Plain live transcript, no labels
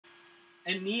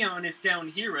And Neon is down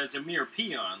here as a mere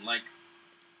peon, like...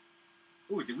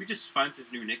 Ooh, did we just find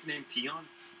his new nickname, Peon?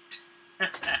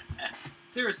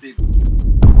 Seriously.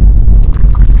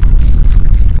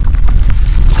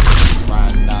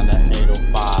 Riding down the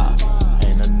 805,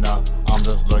 ain't enough, I'm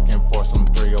just looking for some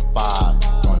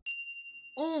 305s.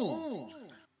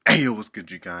 Hey, what's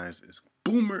good, you guys? It's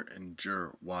Boomer and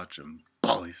Jer watching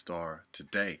Bally Star.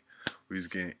 Today, we're just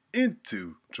getting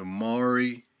into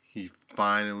Jamari. He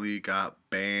finally got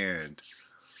banned.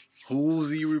 Who's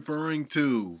he referring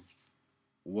to?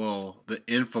 Well, the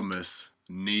infamous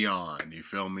Neon. You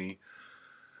feel me?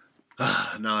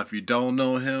 Now, if you don't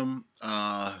know him,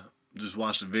 just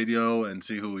watch the video and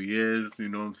see who he is. You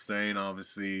know what I'm saying?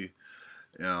 Obviously,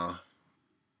 you know,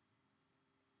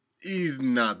 he's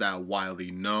not that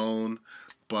widely known,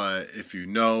 but if you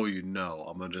know, you know.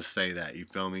 I'm gonna just say that. You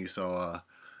feel me? So,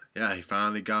 yeah, he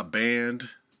finally got banned.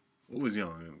 What was he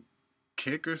on?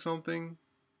 Kick or something?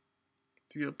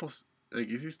 Like,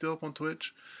 is he still up on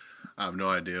Twitch? I have no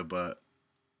idea, but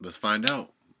let's find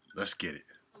out. Let's get it.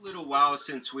 A little while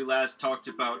since we last talked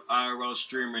about IRL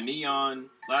streamer Neon.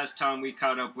 Last time we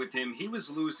caught up with him, he was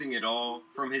losing it all,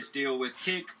 from his deal with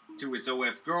Kick to his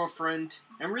OF girlfriend,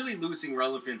 and really losing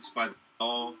relevance by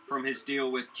all, from his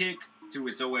deal with Kick to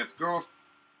his OF girlfriend.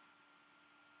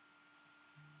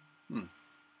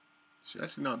 She's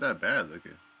actually not that bad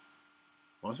looking.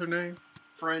 What's her name?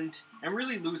 And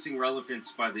really losing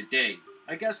relevance by the day.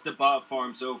 I guess the bot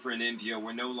farms over in India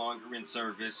were no longer in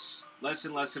service. Less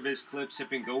and less of his clips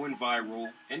have been going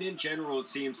viral, and in general it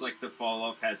seems like the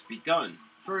fall-off has begun.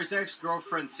 For his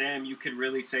ex-girlfriend Sam, you could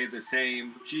really say the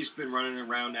same. She's been running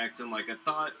around acting like a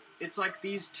thought. It's like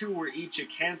these two were each a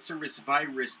cancerous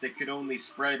virus that could only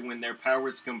spread when their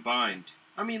powers combined.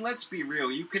 I mean, let's be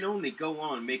real, you can only go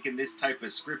on making this type of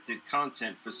scripted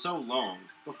content for so long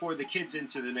before the kids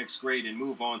enter the next grade and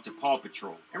move on to Paw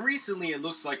Patrol. And recently it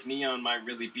looks like Neon might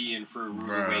really be in for a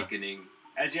rude awakening,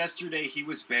 as yesterday he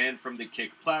was banned from the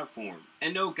Kick platform.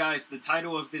 And no guys, the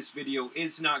title of this video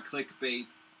is not clickbait.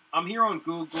 I'm here on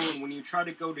Google, and when you try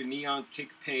to go to Neon's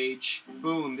Kick page,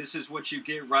 boom, this is what you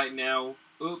get right now.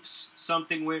 Oops,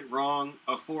 something went wrong,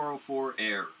 a 404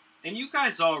 error. And you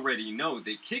guys already know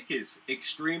that Kick is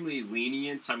extremely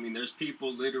lenient. I mean, there's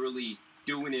people literally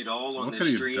doing it all on the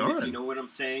stream, if you know what I'm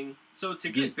saying. So to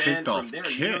get banned from there,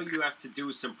 you know you have to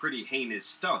do some pretty heinous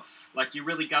stuff. Like, you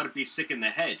really gotta be sick in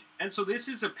the head. And so this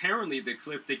is apparently the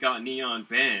clip that got Neon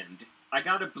banned. I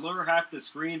gotta blur half the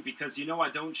screen because, you know,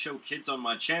 I don't show kids on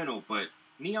my channel, but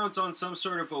Neon's on some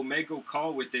sort of Omegle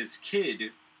call with this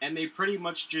kid, and they pretty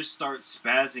much just start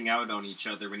spazzing out on each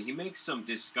other, and he makes some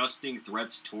disgusting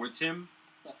threats towards him.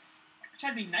 I try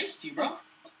to be nice to you, bro. Shut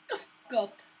the fuck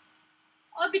up.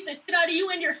 I'll beat the shit out of you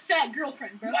and your fat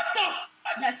girlfriend, bro. What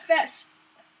the? That fat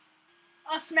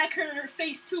I'll smack her in her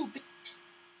face too, bitch.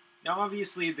 Now,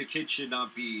 obviously, the kid should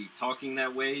not be talking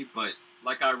that way, but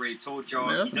like I already told y'all,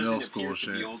 he doesn't appear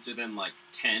to be older than, like,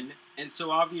 10. And so,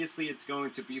 obviously, it's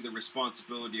going to be the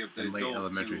responsibility of the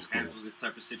adult to handle this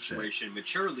type of situation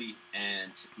maturely,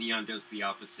 and Neon does the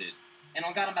opposite. And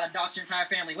on God, I'm about to dox your entire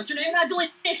family. What's your name? You're not doing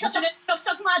this. Shut the fuck up,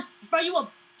 suck my... Bro, you a...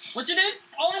 What's your name?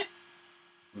 All I...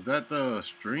 Was that the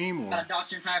stream, or...? I'm about to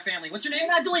dox your entire family. What's your name?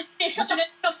 You're not doing this. Shut the fuck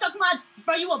up, suck my...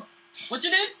 Bro, you a... What's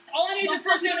your name? All I need is your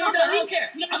first name and you're done. I don't care.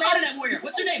 I'm an internet warrior.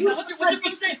 What's your name? What's your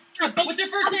first name? What's your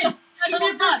first name? Tell me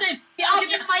your first name. I'll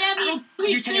get Miami.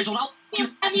 You're 10 years old. I'll kill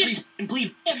you and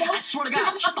bleed. I swear to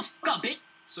God. Shut the fuck up, bitch.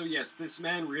 So yes, this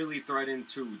man really threatened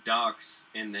to dox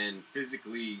and then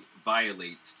physically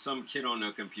violate some kid on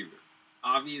a computer.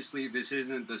 Obviously, this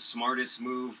isn't the smartest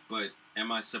move, but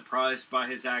am I surprised by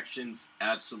his actions?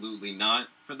 Absolutely not.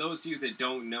 For those of you that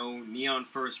don't know, Neon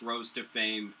first rose to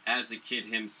fame as a kid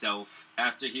himself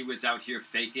after he was out here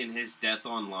faking his death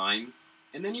online.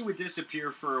 And then he would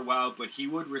disappear for a while, but he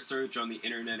would resurge on the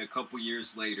internet a couple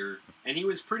years later. And he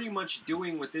was pretty much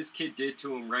doing what this kid did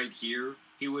to him right here.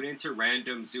 He would enter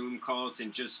random Zoom calls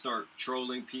and just start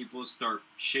trolling people, start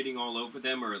shitting all over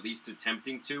them, or at least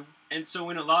attempting to. And so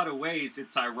in a lot of ways,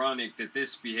 it's ironic that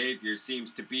this behavior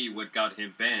seems to be what got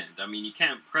him banned. I mean, you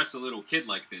can't press a little kid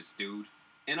like this, dude.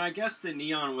 And I guess the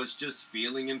Neon was just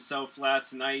feeling himself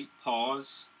last night.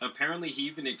 Pause. Apparently he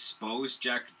even exposed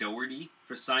Jack Doherty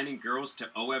for signing girls to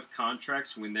OF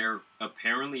contracts when they're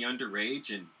apparently underage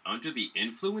and under the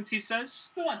influence, he says.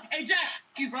 Come on. Hey, Jack.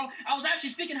 You, bro. I was actually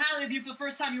speaking highly of you for the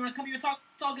first time. You want to come here and talk?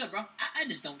 It's all good, bro. I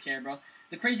just don't care, bro.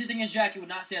 The crazy thing is, Jack, you would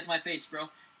not say that to my face, bro.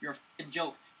 You're a f***ing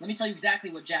joke. Let me tell you exactly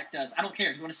what Jack does. I don't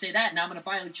care. You want to say that? Now I'm going to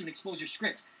violate you and expose your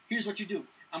script. Here's what you do.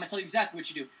 I'm going to tell you exactly what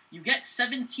you do. You get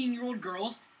 17-year-old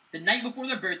girls The night before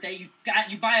their birthday,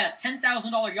 you buy a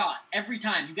 $10,000 yacht every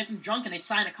time. You get them drunk and they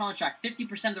sign a contract,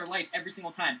 50% of their life every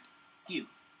single time. You.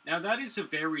 Now that is a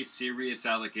very serious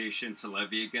allegation to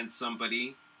levy against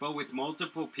somebody, but with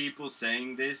multiple people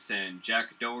saying this and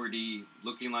Jack Doherty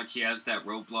looking like he has that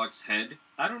Roblox head,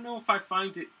 I don't know if I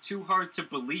find it too hard to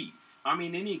believe. I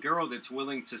mean, any girl that's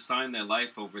willing to sign their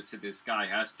life over to this guy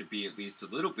has to be at least a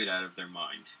little bit out of their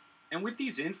mind. And with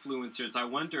these influencers, I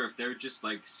wonder if they're just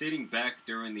like sitting back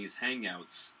during these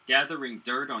hangouts, gathering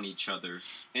dirt on each other,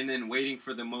 and then waiting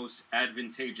for the most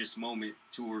advantageous moment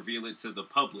to reveal it to the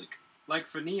public. Like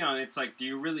for Neon, it's like, do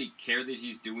you really care that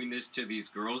he's doing this to these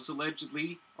girls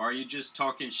allegedly? Or are you just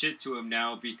talking shit to him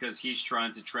now because he's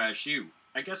trying to trash you?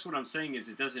 I guess what I'm saying is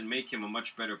it doesn't make him a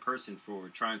much better person for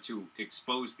trying to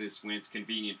expose this when it's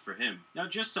convenient for him. Now,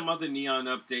 just some other Neon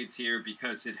updates here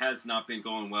because it has not been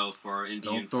going well for our Indian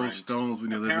Don't throw friend. stones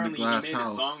when you live in a Apparently, glass he made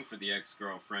house. a song for the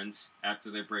ex-girlfriend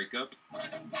after they break up.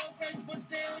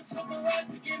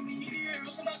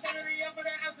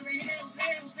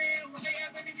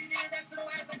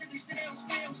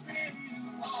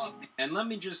 And let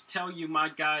me just tell you, my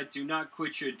guy, do not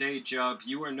quit your day job.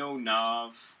 You are no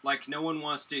Nav. Like, no one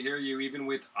wants to hear you, even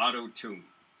with auto-tune.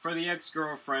 For the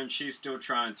ex-girlfriend, she's still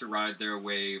trying to ride their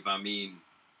wave. I mean,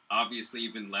 obviously,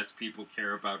 even less people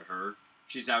care about her.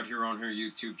 She's out here on her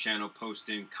YouTube channel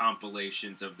posting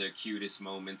compilations of their cutest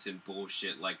moments and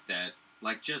bullshit like that.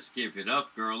 Like, just give it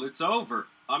up, girl. It's over.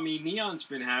 I mean, Neon's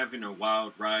been having a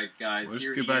wild ride, guys. Let's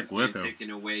Here get he back is with being him.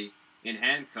 taken away in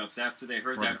handcuffs after they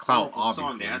heard For the that clout, horrible song.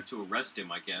 obviously. They had to arrest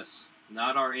him, I guess.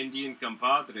 Not our Indian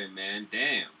compadre, man.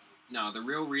 Damn. No, the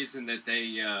real reason that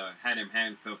they had him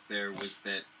handcuffed there was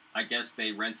that I guess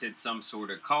they rented some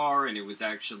sort of car and it was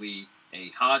actually a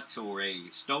hot or a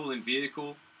stolen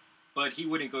vehicle. But he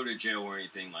wouldn't go to jail or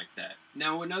anything like that.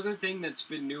 Now, another thing that's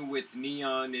been new with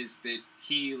Neon is that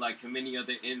he, like many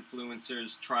other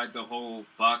influencers, tried the whole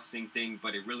boxing thing,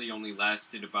 but it really only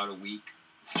lasted about a week.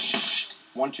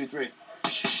 1, 2, 3. I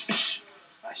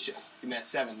should. You meant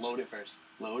 7. Load it first.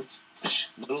 Load.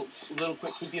 Little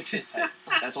quick. Keep your fist tight.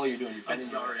 That's all you're doing. You're bending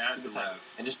your wrist. Keep it tight.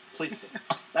 And just place it.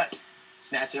 Nice.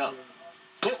 Snatch it up.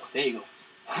 There you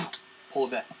go. Pull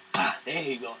it back. There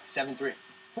you go. 7-3.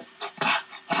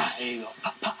 There you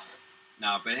go.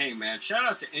 Nah, but hey, man, shout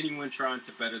out to anyone trying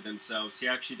to better themselves. He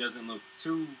actually doesn't look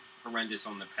too horrendous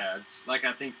on the pads. Like,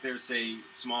 I think there's a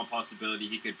small possibility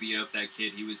he could beat up that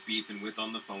kid he was beefing with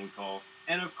on the phone call.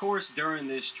 And of course, during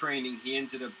this training, he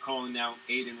ended up calling out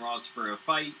Aiden Ross for a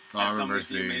fight. I As some remember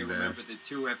of you may seeing remember, this. the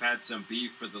two have had some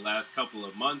beef for the last couple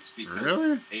of months because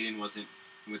Really? Aiden wasn't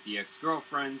with the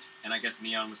ex-girlfriend, and I guess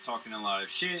Neon was talking a lot of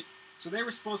shit. So they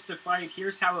were supposed to fight.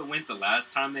 Here's how it went the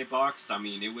last time they boxed. I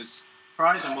mean, it was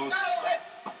probably the most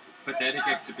pathetic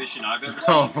exhibition I've ever seen.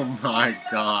 Oh my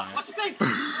god.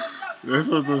 This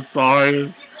was the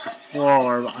sorriest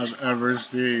form I've ever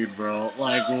seen, bro.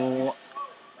 Like, well,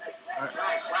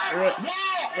 I'm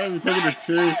not even taking this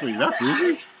seriously. Is that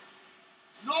Fuji?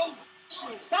 No.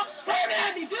 Stop screaming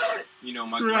at me, dude. You know,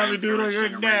 my Screw at me, dude, on grandparents' your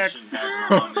generation necks. had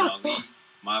Muhammad Ali.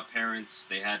 My parents,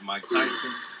 they had Mike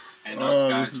Tyson. And us Oh,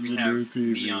 guys, this is we the have new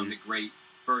TV. Leon the Great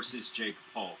versus Jake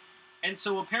Paul. And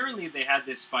so apparently they had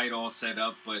this fight all set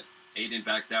up, but Aiden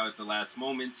backed out at the last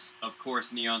moment. Of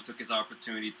course, Neon took his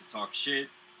opportunity to talk shit.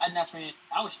 And that's when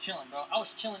I was chilling, bro. I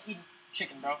was chilling eating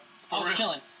chicken, bro. I was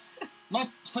chilling.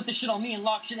 Mom put this shit on me and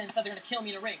locked shit in and said they're gonna kill me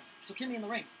in the ring. So kill me in the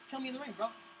ring. Kill me in the ring, bro.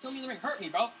 Kill me in the ring. Hurt me,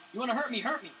 bro. You wanna hurt me?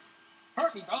 Hurt me.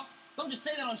 Hurt me, bro. Don't just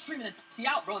say that on stream and then see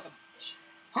out, bro, like a bitch.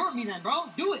 Hurt me then, bro.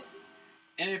 Do it.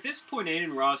 And at this point,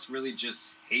 Aiden Ross really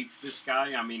just hates this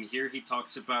guy. I mean, here he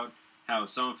talks about how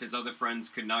some of his other friends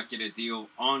could not get a deal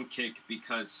on Kick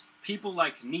because people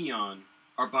like Neon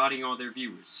are botting all their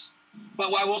viewers.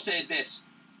 But what I will say is this.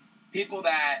 People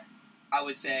that I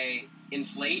would say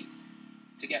inflate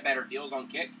to get better deals on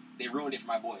Kick, they ruined it for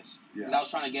my boys. Because I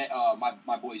was trying to get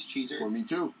my boys Cheezer. For me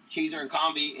too. Cheezer and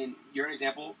Combi, and you're an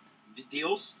example,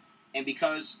 deals. And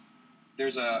because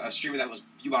there's a streamer that was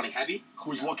viewbotting heavy,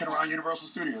 Who's walking around Universal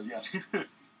Studios, yes.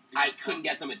 I couldn't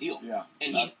get them a deal. Yeah.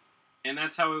 And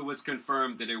that's how it was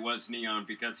confirmed that it was Neon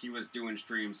because he was doing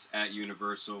streams at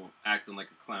Universal acting like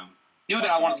a clown. knew that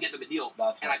I wanted to get them a deal,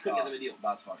 That's and I fucked couldn't up. get them a deal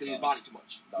That's fucked because he was up. bonding too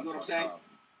much. That's You know what I'm fucked saying? up.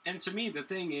 And to me, the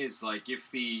thing is, like, if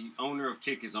the owner of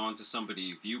Kick is on to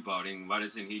somebody view-botting, why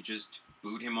doesn't he just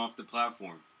boot him off the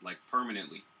platform, like,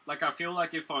 permanently? Like, I feel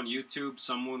like if on YouTube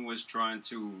someone was trying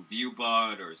to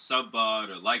view-bot or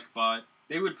sub-bot or like-bot,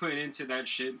 they would put into that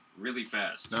shit really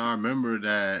fast. Now, I remember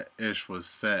that ish was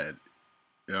said.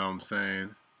 You know what I'm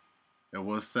saying? It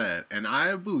was said. And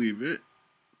I believe it.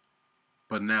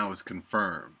 But now it's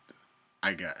confirmed,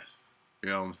 I guess. You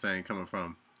know what I'm saying? Coming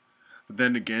from But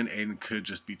then again, Aiden could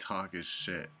just be talking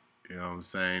shit. You know what I'm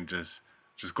saying? Just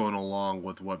going along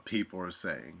with what people are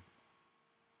saying.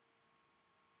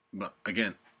 But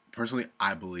again, personally,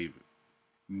 I believe it.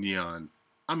 Neon.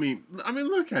 I mean,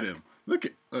 look at him.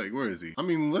 Where is he? I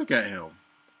mean, look at him.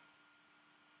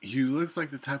 He looks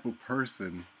like the type of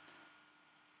person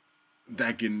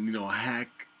that can,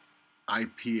 hack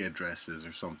IP addresses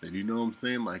or something. You know what I'm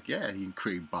saying? Like, yeah, he can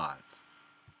create bots.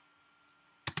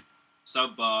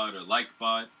 Subbot or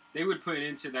likebot, they would put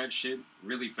into that shit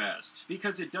really fast.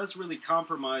 Because it does really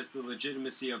compromise the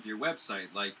legitimacy of your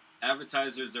website. Like,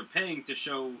 advertisers are paying to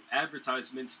show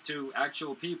advertisements to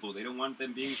actual people. They don't want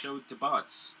them being showed to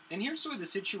bots. And here's where the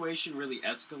situation really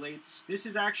escalates. This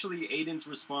is actually Aiden's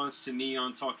response to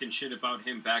Neon talking shit about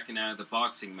him backing out of the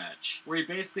boxing match. Where he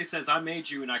basically says, I made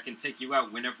you and I can take you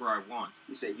out whenever I want.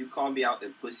 You say, you called me out,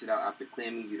 then pussied out after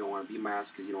claiming you don't want to be my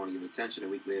ass because you don't want to give attention. A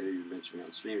week later, you mention me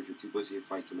on stream. If you're too pussy to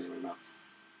fight, came in my mouth.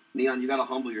 Neon, you gotta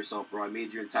humble yourself, bro. I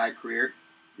made your entire career.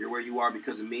 You're where you are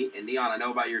because of me. And Neon, I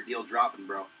know about your deal dropping,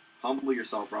 bro. Humble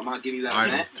yourself, bro. I'm not giving you that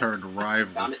Idols event. turned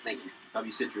rivals. Found it, thank you.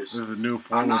 W Citrus. This is a new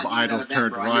form of idols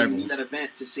turned rivals. I need that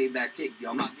event to save that kick,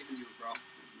 deal. I'm not giving you it, bro.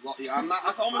 Well, I'm not.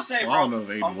 That's all I'm gonna say, bro. I don't know if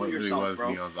Aiden Humble really yourself, was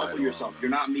bro. Neon's Humble idol. yourself. You're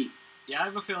not me. Yeah, I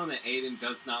have a feeling that Aiden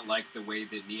does not like the way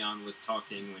that Neon was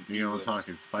talking when he Neon was,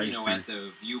 talking spicy. at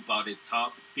the view-botted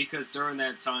top. Because during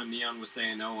that time, Neon was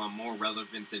saying, oh, I'm more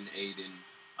relevant than Aiden.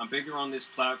 I'm bigger on this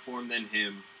platform than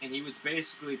him. And he was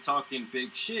basically talking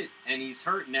big shit. And he's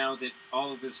hurt now that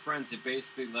all of his friends have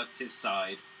basically left his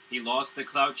side. He lost the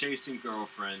clout-chasing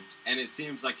girlfriend. And it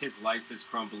seems like his life is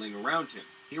crumbling around him.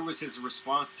 Here was his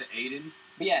response to Aiden.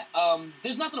 But yeah,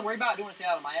 there's nothing to worry about. I do want to say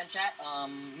that on my end, chat.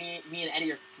 Me and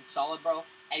Eddie are solid, bro.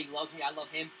 Eddie loves me. I love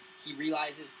him. He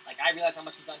realizes, I realize how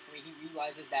much he's done for me. He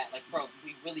realizes that, bro,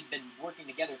 we've really been working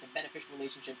together. It's a beneficial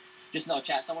relationship. Just know,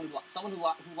 chat, someone who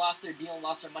lost their deal and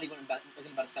lost their money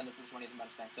wasn't about to spend this much money, isn't about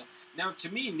to spend. So now, to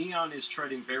me, Neon is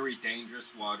treading very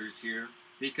dangerous waters here.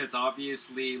 Because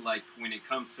obviously, when it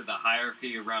comes to the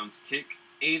hierarchy around Kick,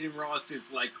 Aiden Ross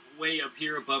is, way up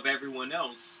here above everyone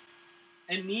else.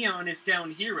 And Neon is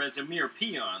down here as a mere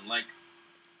peon.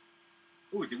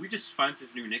 Ooh, did we just find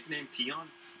his new nickname, Peon?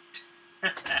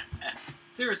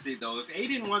 Seriously, though, if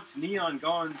Aiden wants Neon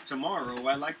gone tomorrow,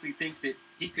 I likely think that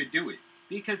he could do it.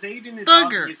 Because Aiden is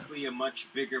obviously a much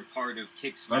bigger part of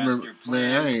Kick's master plan.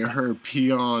 Man, I ain't heard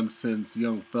peon since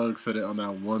Young Thug said it on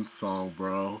that one song,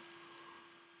 bro.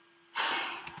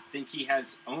 I think he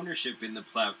has ownership in the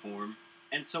platform.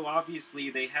 And so obviously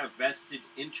they have vested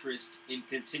interest in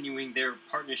continuing their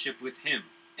partnership with him.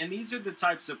 And these are the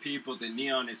types of people that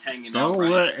Neon is hanging out with.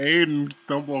 Don't let Aiden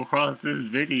stumble across this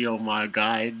video, my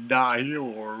guy. Nah, he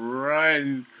will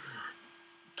run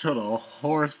till the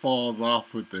horse falls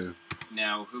off with this.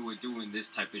 Now, who are doing this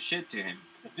type of shit to him?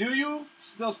 Do you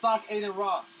still stock Aiden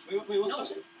Ross? Wait,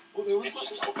 what's what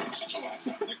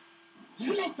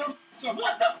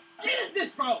the f*** is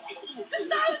this, bro? This is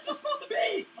not how it's supposed to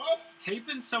be.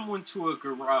 Taping someone to a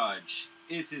garage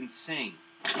is insane.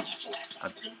 I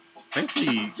think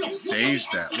he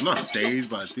staged that. Well, not staged,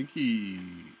 but I think he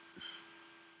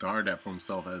started that for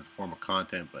himself as a form of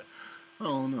content, but I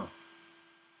don't know.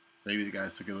 Maybe the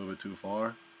guys took it a little bit too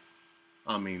far.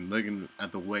 I mean, looking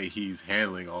at the way he's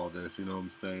handling all this, you know what I'm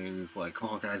saying? It's like, come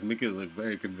on, guys, make it look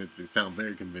very convincing, sound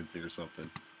very convincing or something.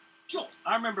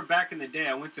 I remember back in the day,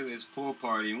 I went to this pool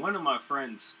party, and one of my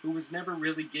friends, who was never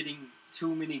really getting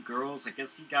too many girls, I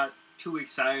guess he got too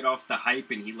excited off the hype,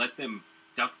 and he let them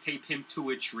duct tape him to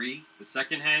a tree. The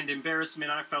secondhand embarrassment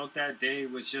I felt that day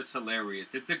was just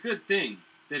hilarious. It's a good thing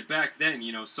that back then,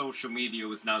 social media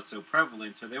was not so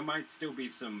prevalent, so there might still be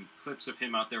some clips of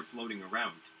him out there floating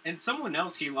around. And someone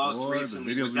else he lost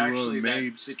recently was actually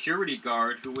that security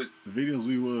guard who was... The videos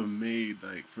we would have made,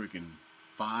 freaking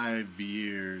 5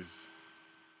 years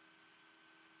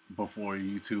before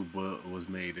YouTube was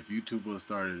made. If YouTube was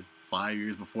started 5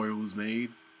 years before it was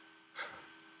made,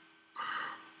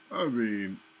 I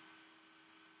mean,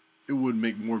 it would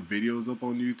make more videos up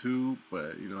on YouTube,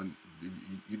 but,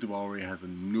 YouTube already has a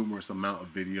numerous amount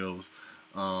of videos.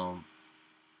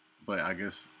 But I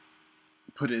guess,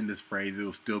 put it in this phrase, it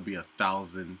will still be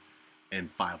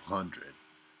 1,500.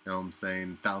 You know what I'm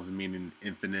saying? 1,000 meaning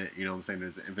infinite. You know what I'm saying?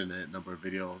 There's an infinite number of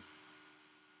videos.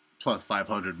 Plus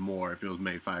 500 more if it was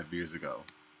made 5 years ago.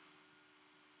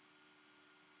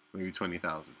 Maybe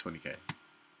 20,000, 20K.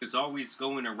 Is always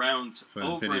going around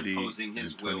overimposing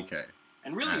his will.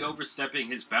 And really overstepping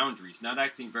his boundaries. Not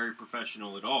acting very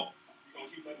professional at all. You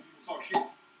gonna keep letting people talk shit?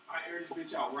 I air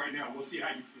this bitch out right now. We'll see how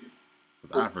you feel.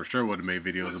 Because I for sure would have made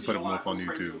videos and put them up on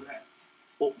YouTube.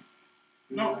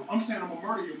 No, I'm saying I'm gonna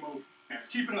murder your mother ass.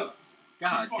 Keep it up.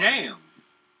 God damn.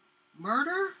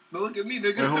 Murder? Don't look at me,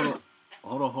 Wait, nigga.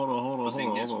 hold on.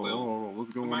 Losing his will. Hold on.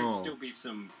 What's There going might on? still be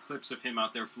some clips of him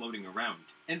out there floating around.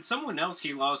 And someone else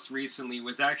he lost recently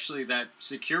was actually that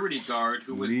security guard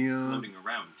who was floating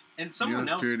around. And someone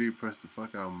else security pressed the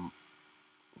fuck out.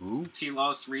 Who? he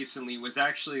lost recently was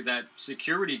actually that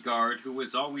security guard who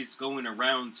was always going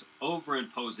around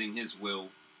overimposing his will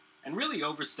and really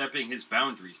overstepping his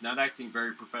boundaries, not acting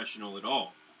very professional at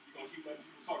all. You gonna keep letting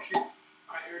people talk shit?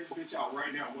 I air this bitch out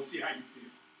right now. We'll see how you feel.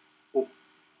 Oh.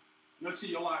 Let's see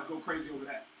your life go crazy over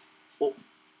that. Oh.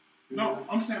 No,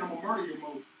 I'm saying I'm gonna murder your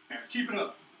mother ass. Keep it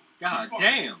up. God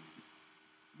damn.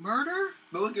 Murder?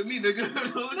 Don't look at me, nigga.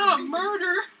 Don't look Not at me.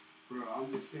 murder! Bro,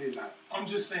 I'm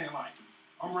just saying like,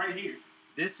 I'm right here.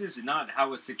 This is not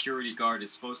how a security guard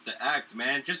is supposed to act,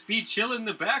 man. Just be chill in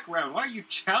the background. Why are you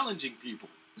challenging people?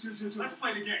 Let's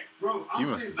play the game, bro. He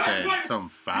must have said something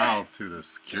foul to the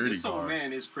security This old guard.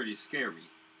 man is pretty scary.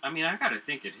 I mean, I gotta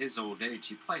think at his old age,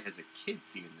 he probably has a kid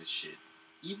seeing this shit.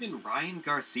 Even Ryan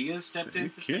Garcia stepped Shit, in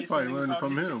his to kid say probably something learned about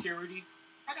from his him. security.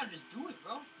 I gotta just do it,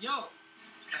 bro. Yo.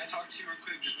 Can I talk to you real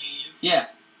quick, just me and you? Yeah.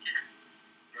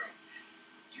 Bro,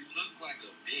 you look like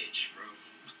a bitch, bro.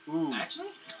 Ooh.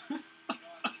 Actually? You know I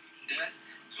love you to death,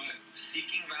 but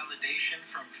seeking validation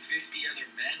from 50 other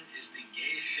men is the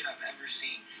gayest shit I've ever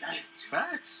seen. That's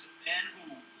facts. The man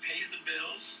who pays the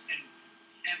bills and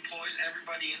employs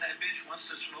everybody in that bitch wants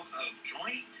to smoke a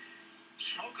joint,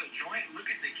 look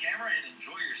at the camera, and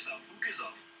enjoy yourself. Who gives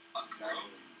a fuck, bro?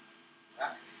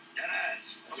 Facts. That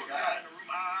ass. That's Go right. in the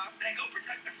room. Man, go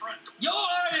protect the front door. Yo,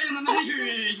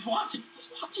 he's watching. He's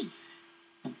watching.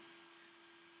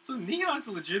 So Neon's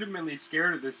legitimately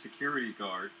scared of this security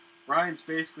guard. Brian's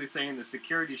basically saying the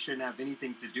security shouldn't have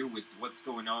anything to do with what's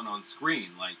going on screen.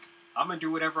 Like, I'm gonna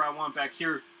do whatever I want back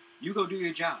here. You go do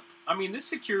your job. I mean, this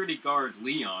security guard,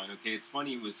 Leon, okay, it's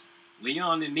funny, it was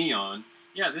Leon and Neon.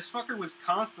 Yeah, this fucker was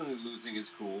constantly losing his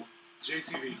cool.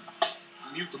 JCB,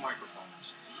 mute the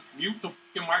microphones. Mute the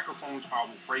fucking microphones or I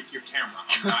will break your camera.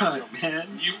 I'm not God, joking.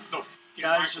 man. Mute the fucking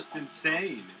Guy's microphones. just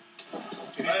insane.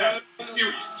 It's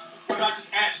serious. What I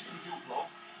just asked you to do, bro.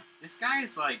 This guy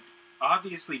is, like,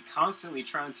 obviously constantly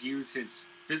trying to use his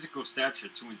physical stature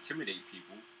to intimidate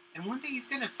people. And one day he's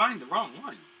gonna find the wrong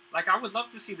one. Like, I would love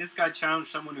to see this guy challenge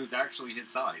someone who's actually his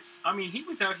size. I mean, he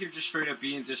was out here just straight up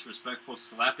being disrespectful,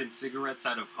 slapping cigarettes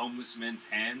out of homeless men's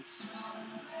hands.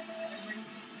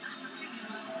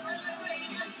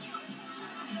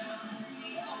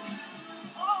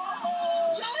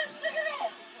 John, a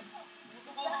cigarette!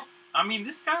 I mean,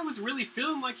 this guy was really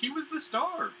feeling like he was the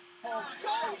star.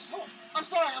 I'm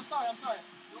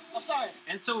sorry.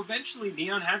 And so eventually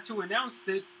Neon had to announce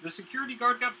that the security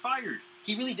guard got fired.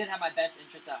 He really did have my best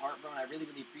interests at heart, bro, and I really,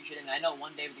 really appreciate it. And I know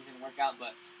one day everything's gonna work out,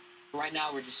 but right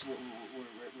now we're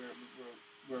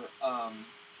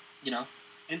you know.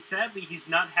 And sadly, he's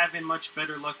not having much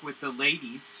better luck with the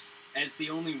ladies, as the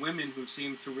only women who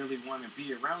seem to really want to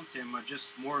be around him are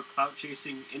just more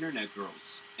clout-chasing internet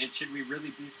girls. And should we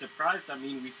really be surprised? I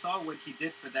mean, we saw what he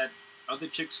did for that other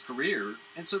chick's career,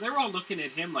 and so they're all looking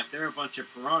at him like they're a bunch of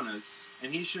piranhas,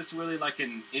 and he's just really like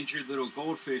an injured little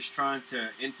goldfish trying to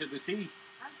enter the sea.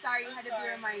 I'm sorry you had to be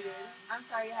reminded. I'm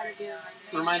sorry you had to be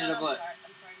reminded. Reminded of what?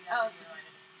 I'm sorry you had to be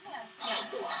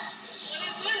reminded.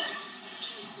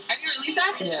 Are you released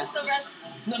that? Yeah. Still rest?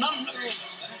 No.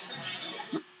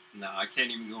 Nah, I can't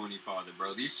even go any farther,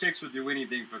 bro. These chicks would do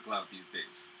anything for clout these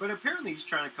days. But apparently he's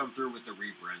trying to come through with the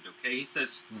rebrand, okay? He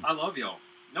says, I love y'all.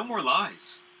 No more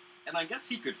lies. And I guess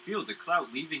he could feel the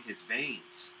clout leaving his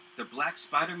veins. The black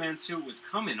Spider-Man suit was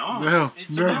coming off. No, and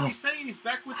so now he's saying he's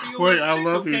back with the old Wait, chick. I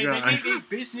love you Okay, guys. they made a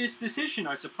business decision,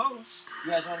 I suppose.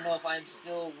 You guys want to know if I'm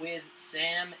still with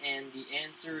Sam? And the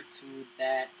answer to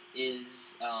that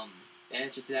is,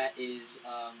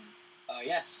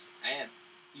 yes, I am.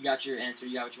 You got your answer.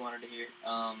 You got what you wanted to hear.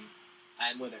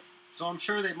 I'm with her. So I'm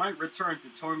sure they might return to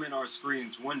torment our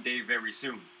screens one day very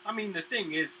soon. I mean, the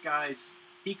thing is, guys,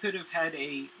 he could have had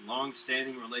a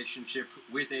long-standing relationship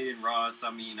with Aiden Ross.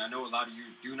 I mean, I know a lot of you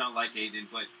do not like Aiden,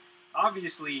 but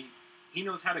obviously he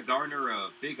knows how to garner a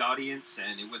big audience,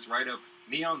 and it was right up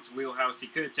Neon's wheelhouse. He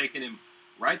could have taken him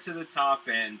right to the top,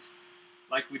 and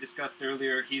like we discussed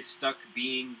earlier, he's stuck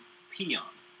being Peon.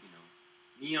 You know,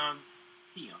 Neon,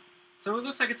 Peon. So it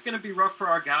looks like it's going to be rough for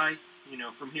our guy, you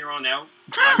know, from here on out.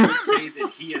 I would say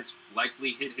that he has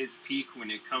likely hit his peak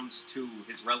when it comes to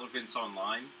his relevance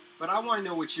online. But I want to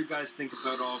know what you guys think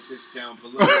about all of this down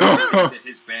below. I think that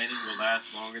his banning will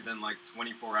last longer than like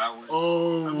 24 hours.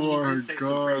 Oh I mean, he my did say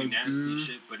some pretty god, nasty dude.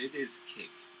 shit, but it is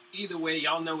kick. Either way,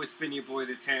 y'all know it's been your boy,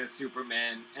 the Tan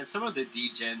Superman, and some of the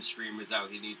D-Gen streamers out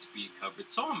here need to be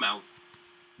covered. So I'm out.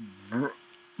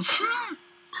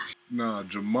 Nah,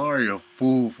 Jamari a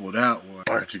fool for that one.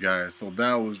 Alright, you guys. So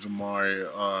that was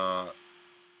Jamari.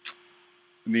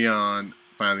 Neon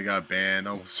finally got banned.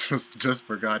 I almost just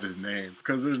forgot his name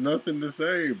because there's nothing to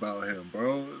say about him,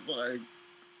 bro.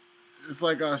 It's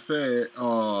like I said,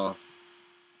 freaking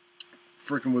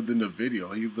within the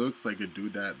video, he looks like a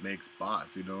dude that makes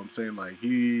bots. You know what I'm saying? Like,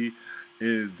 he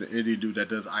is the indie dude that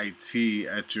does IT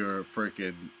at your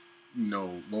freaking, you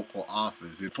know, local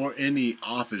office. And for any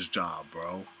office job,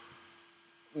 bro.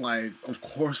 Like, of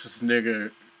course this nigga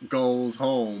goes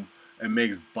home and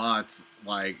makes bots,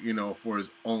 like, you know, for his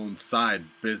own side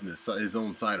business, his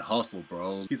own side hustle,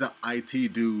 bro. He's an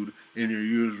IT dude in your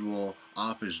usual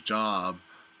office job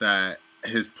that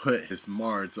has put his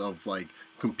smarts of, like,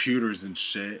 computers and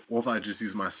shit. What if I just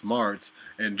use my smarts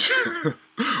and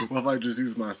what if I just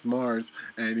use my smarts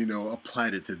and, you know,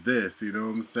 applied it to this, you know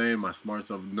what I'm saying? My smarts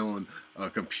of knowing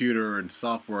computer and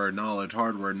software knowledge,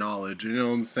 hardware knowledge, you know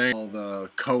what I'm saying? All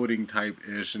the coding type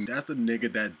ish, and that's the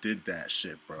nigga that did that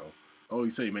shit, bro. Oh,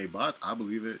 you say he made bots? I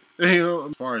believe it. You know,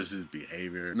 as far as his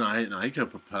behavior, he could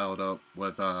have propelled up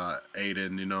with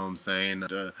Aiden, you know what I'm saying?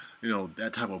 You know,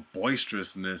 that type of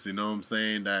boisterousness, you know what I'm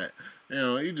saying? That, you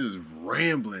know, he just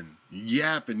rambling,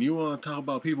 yapping. You want to talk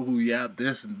about people who yap?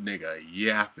 This nigga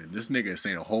yapping. This nigga is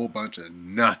saying a whole bunch of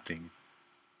nothing.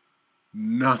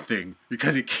 Nothing.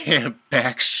 Because he can't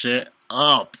back shit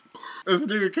up. This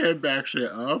nigga can't back shit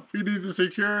up. He needs a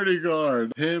security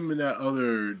guard. Him and that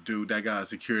other dude that got a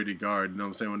security guard, you know what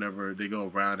I'm saying, whenever they go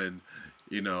around and,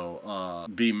 you know,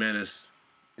 be menace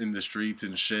in the streets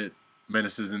and shit.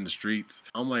 Menaces in the streets.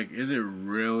 I'm like, is it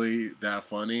really that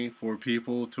funny for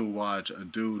people to watch a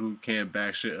dude who can't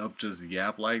back shit up just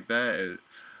yap like that?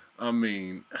 I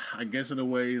mean, I guess in a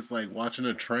way it's like watching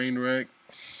a train wreck.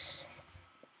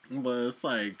 But it's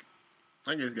like,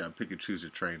 I guess you gotta pick and choose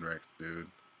your train wrecks, dude.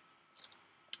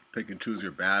 Pick and choose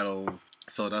your battles.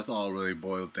 So that's all it really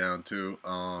boils down to.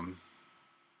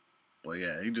 But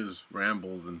yeah, he just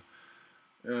rambles and,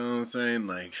 you know what I'm saying?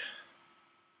 Like,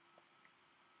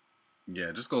 yeah,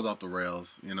 it just goes off the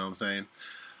rails, you know what I'm saying?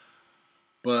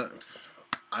 But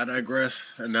I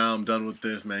digress, and now I'm done with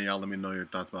this, man. Y'all let me know your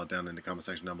thoughts about it down in the comment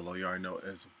section down below. You already know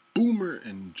it's Boomer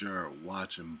and Jared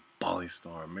watching Bally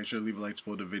Star. Make sure to leave a like,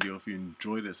 support the video if you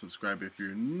enjoyed it. Subscribe if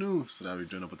you're new, so that we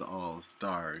join up with the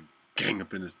all-star gang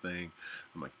up in this thing.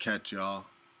 I'm gonna catch y'all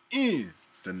in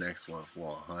the next one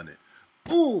for 100.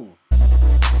 Ooh!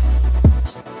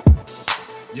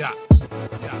 Yeah.